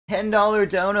$10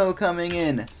 dono coming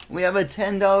in. We have a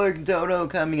 $10 dono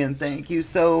coming in. Thank you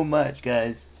so much,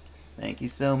 guys. Thank you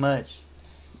so much.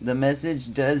 The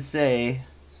message does say,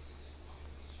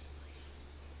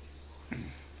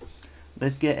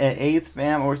 let's get an 8th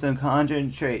fam or some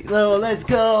concentrate. Let's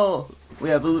go. We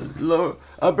have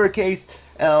uppercase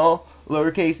L,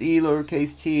 lowercase e,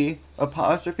 lowercase t,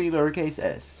 apostrophe, lowercase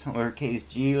s, lowercase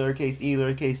g, lowercase e,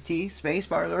 lowercase t,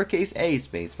 spacebar, lowercase a,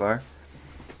 spacebar,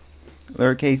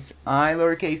 lowercase I,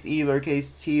 lowercase e,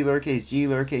 lowercase t, lowercase g,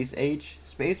 lowercase h,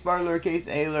 spacebar, lowercase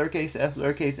a, lowercase f,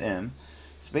 lowercase m,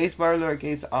 spacebar,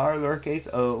 lowercase r, lowercase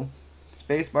o,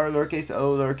 spacebar, lowercase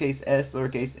o, lowercase s,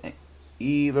 lowercase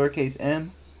e, lowercase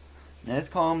m, next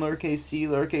column, lowercase c,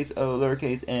 lowercase o,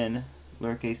 lowercase n,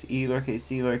 lowercase e, lowercase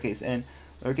c, lowercase n,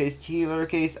 lowercase t,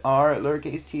 lowercase r,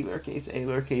 lowercase t, lowercase a,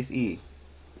 lowercase e.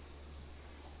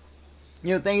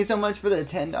 Thank you so much for the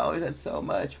 $10. That's so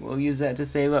much. We'll use that to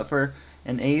save up for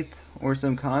an 8th or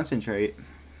some concentrate.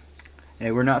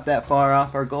 Hey, we're not that far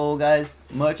off our goal, guys.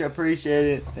 Much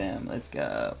appreciated, fam. Let's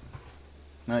go.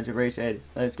 Much appreciated.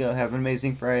 Let's go. Have an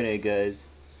amazing Friday, guys.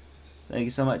 Thank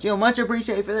you so much. Much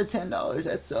appreciated for the $10.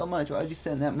 That's so much. Why'd you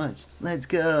send that much? Let's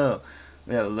go.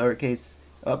 We have a lowercase,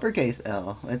 uppercase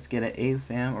L. Let's get an 8th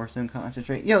fam or some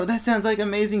concentrate. That sounds like an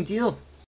amazing deal.